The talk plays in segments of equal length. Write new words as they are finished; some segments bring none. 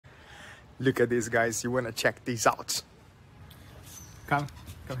Look at this, guys. You want to check these out. Come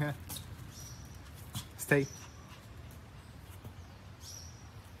here. Stay.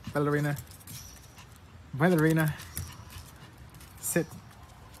 Ballerina. Sit.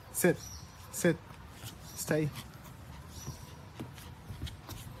 Stay.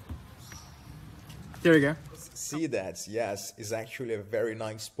 Here we go. See that? Yes, it's actually a very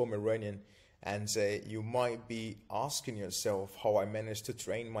nice Pomeranian. And you might be asking yourself how I managed to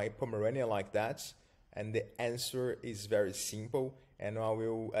train my Pomeranian like that. And the answer is very simple. And I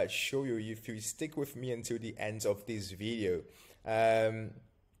will show you if you stick with me until the end of this video.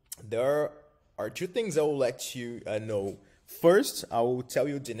 There are two things I will let you know. First, I will tell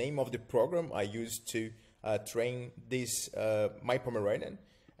you the name of the program I used to train this my Pomeranian.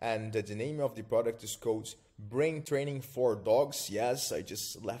 And the name of the product is called Brain Training for Dogs. Yes, I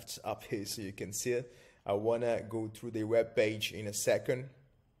just left up here so you can see it. I want to go through the web page in a second.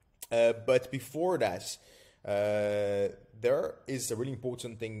 But before that, there is a really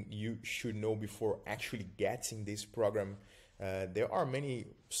important thing you should know before actually getting this program. There are many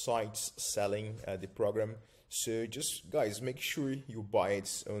sites selling the program. So just guys, make sure you buy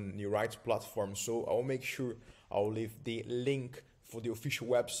it on the right platform. So I'll make sure I'll leave the link for the official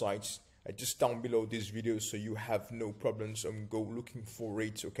websites just down below this video, so you have no problems on go looking for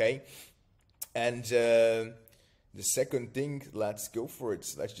it, okay? And the second thing, let's go for it.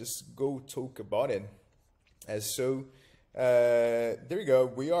 Let's just go talk about it. There we go.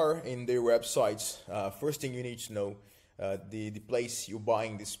 We are in their website. First thing you need to know, the place you're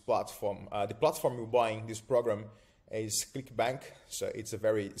buying this platform, the platform you're buying this program is ClickBank. So it's a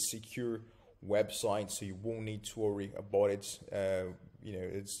very secure website, so you won't need to worry about it. You know,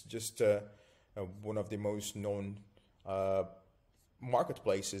 it's just one of the most known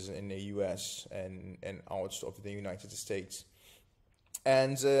marketplaces in the US and out of the United States.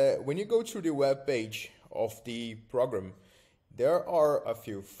 And when you go to the web page of the program, there are a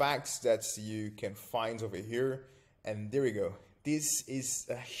few facts that you can find over here. And there we go. This is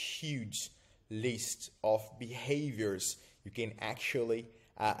a huge list of behaviors you can actually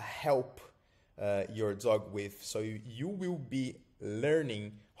help your dog with. So you will be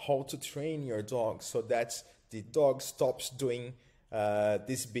learning how to train your dog so that the dog stops doing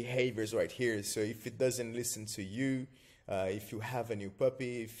these behaviors right here. So if it doesn't listen to you, if you have a new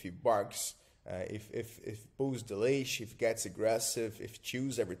puppy, if he barks, if pulls the leash, if gets aggressive, if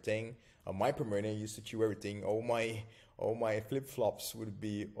chews everything. My Pomeranian used to chew everything. All my flip-flops would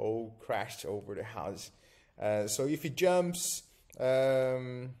be all crashed over the house. So if he jumps,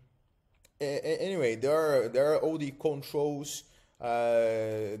 anyway, there are all the controls.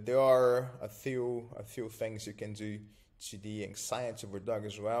 There are a few things you can do to the anxiety of your dog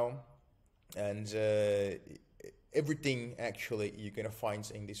as well, and everything actually you're gonna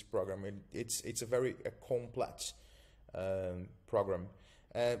find in this program. It's a very complex program.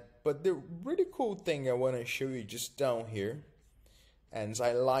 But the really cool thing I want to show you just down here, and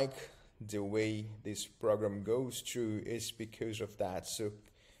I like the way this program goes through, is because of that. So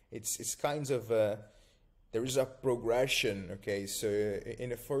it's kind of there is a progression, okay? So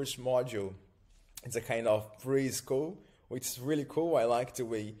in the first module, it's a kind of preschool, which is really cool. I like the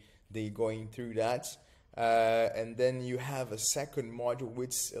way they're going through that. And then you have a second module,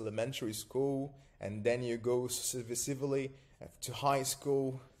 which is elementary school, and then you go successively to high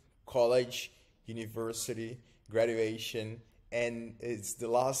school, college, university, graduation, and it's the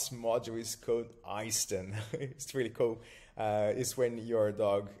last module is called Einstein. It's really cool. It's when your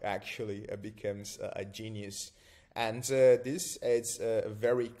dog actually becomes a genius. And this is a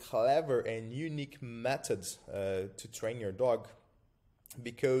very clever and unique method to train your dog,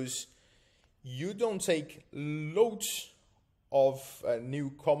 because you don't take loads of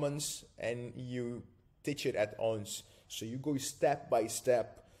new commands and you teach it at once. So you go step by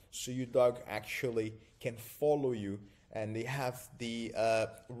step, so your dog actually can follow you, and they have the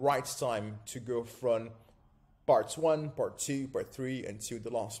right time to go from part 1, part 2, part 3 until the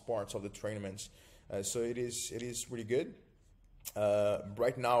last parts of the tournaments. So it is really good.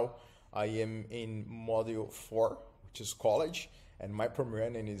 Right now I am in module 4, which is college, and my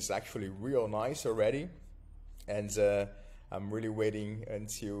Pomeranian is actually real nice already, and I'm really waiting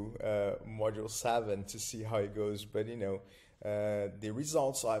until module 7 to see how it goes. But you know, the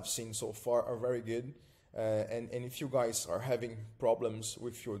results I've seen so far are very good. And if you guys are having problems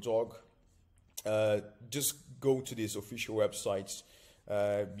with your dog, just go to these official websites.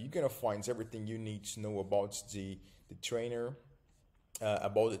 You're gonna find everything you need to know about the trainer,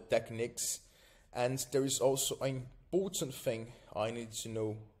 about the techniques. And there is also an important thing I need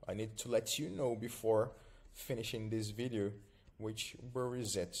to let you know before finishing this video, which, where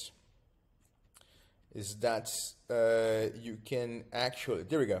is it? is that you can actually,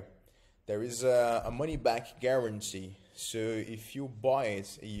 there we go, there is a money back guarantee. So if you buy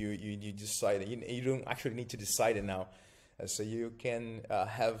it, you decide, you don't actually need to decide it now. So you can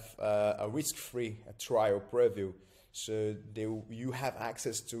have a risk-free trial preview. So you have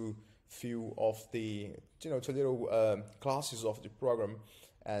access to few of the, to little classes of the program.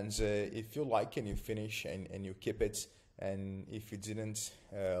 And if you like it, you finish and you keep it. And if you didn't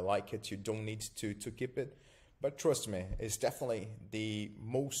like it, you don't need to keep it. But trust me, it's definitely the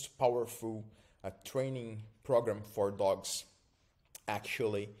most powerful training program for dogs.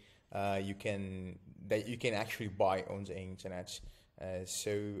 Actually, you can actually buy on the internet.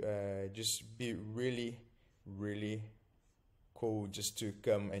 So just be really, really cool just to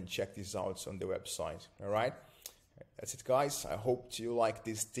come and check this out on the website. All right, that's it, guys. I hope you like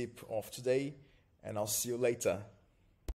this tip of today, and I'll see you later.